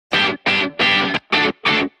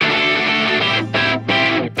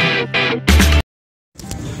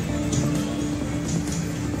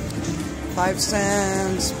5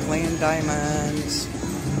 cents, playing diamonds.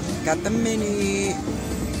 Got the mini.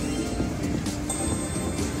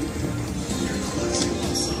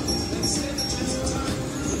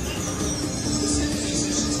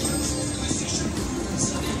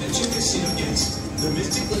 The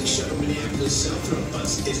Mystic Lake Shuttle Minneapolis South Road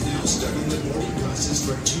bus is now starting the boarding process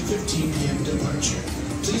for 2:15 p.m. departure.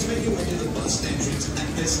 Please make your way to the bus entrance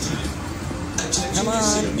at this time. Attention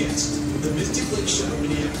casino guests. The Mystic Lake Shuttle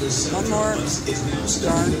Minneapolis South Road bus is now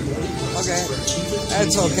starting the boarding process for 2:15 p.m.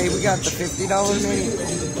 That's okay. We got the $50 mini. Please make your way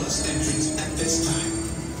to the bus entrance at this time.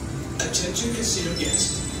 Attention casino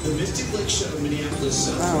guests. The Mystic Lake Shuttle Minneapolis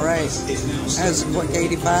South Road bus is now starting the boarding process for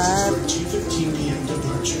 2:15 p.m.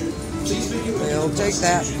 departure. We'll take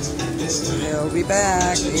that. We'll be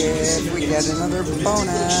back if we get another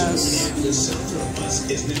bonus.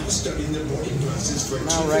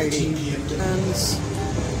 Alrighty.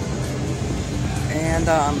 And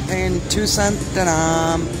I'm paying 2 cents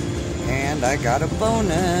denom. And I got a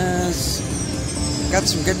bonus. Got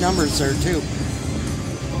some good numbers there too.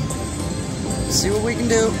 See what we can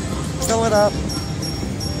do. Fill it up.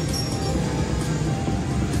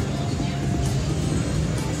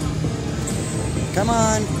 Come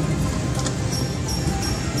on.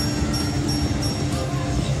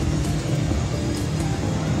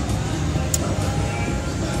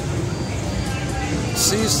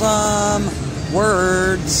 See some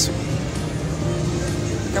words.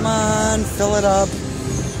 Come on, fill it up.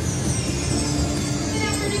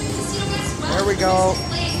 There we go.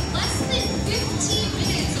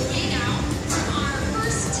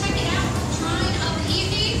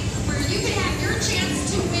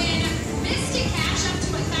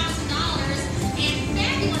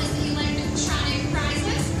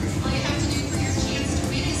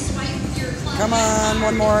 Come on,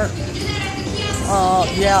 one more.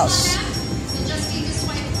 Yes.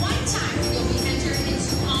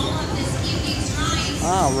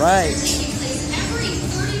 All right. Every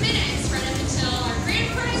 30 minutes right up until our grand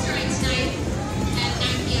prize drawing tonight at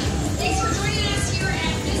 9 p.m. Thanks for joining us here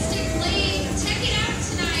at Mystic Lake. Check it out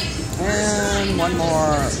tonight. And one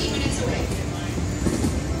more.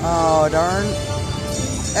 Oh, darn.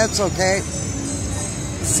 That's okay.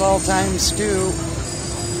 It's all times 2.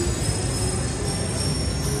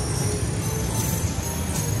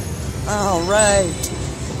 All right.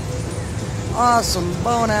 Awesome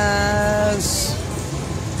bonus.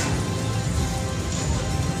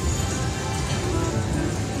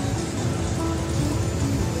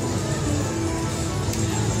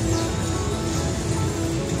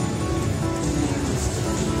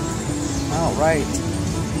 All right.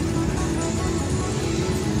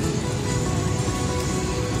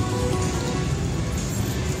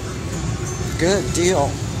 Good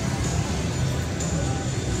deal.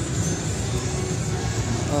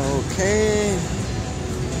 Okay.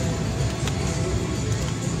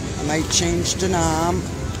 I might change to nom.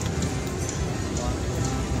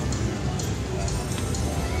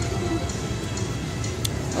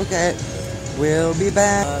 Okay. We'll be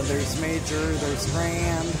back. There's major, there's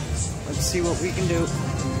grand. Let's see what we can do.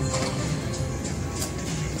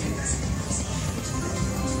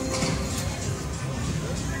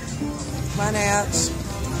 Come on, hats.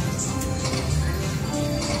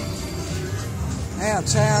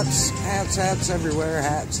 Hats, hats, hats, hats everywhere.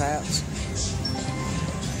 Hats, hats.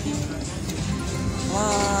 Come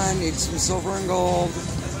on, need some silver and gold.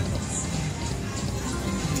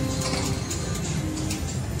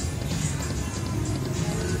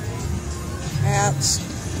 Hats,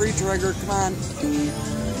 free trigger, come on.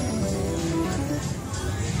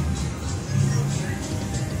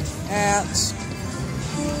 Hats.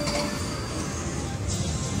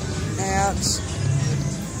 Hats.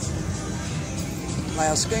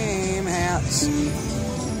 Last game, hats.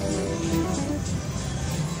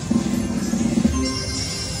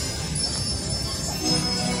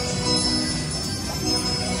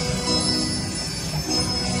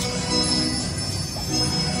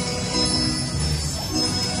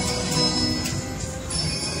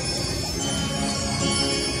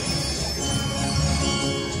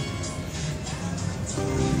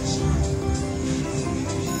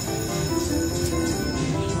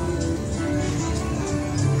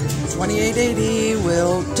 $28.80,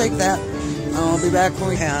 we'll take that. I'll be back when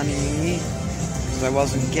we can, because I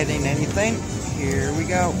wasn't getting anything. Here we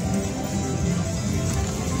go.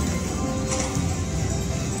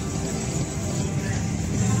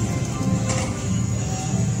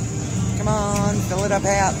 Come on, fill it up,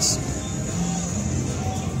 hats.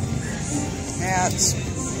 Hats.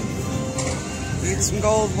 Need some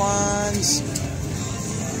gold ones.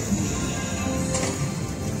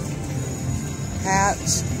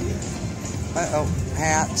 Hats. Uh-oh,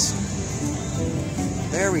 hats.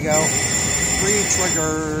 There we go. Free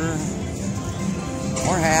trigger.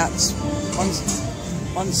 More hats.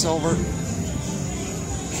 One silver.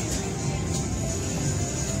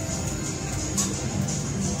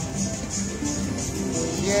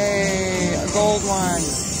 Yay, a gold one.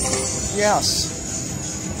 Yes.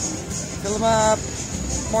 Fill them up.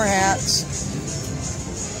 More hats.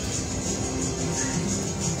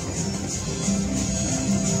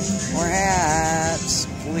 More hats,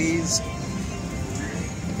 please.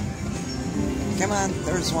 Come on,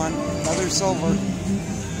 there's one. Another silver.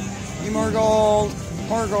 Need more gold.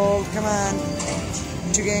 More gold. Come on.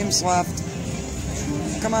 2 games left.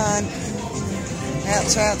 Come on.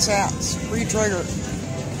 Hats, hats, hats. Free trigger.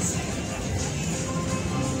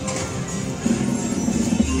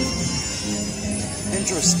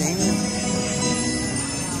 Interesting.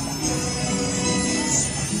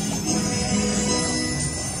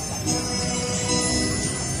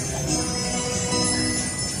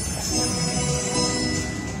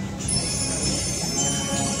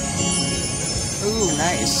 Ooh,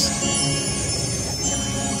 nice.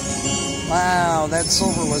 Wow, that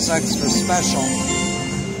silver was extra special.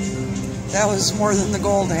 That was more than the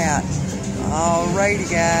gold hat. Alrighty,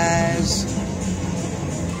 guys.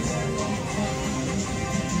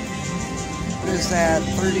 What is that?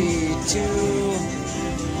 32,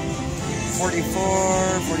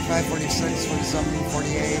 44, 45, 46, 47,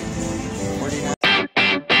 48, 49.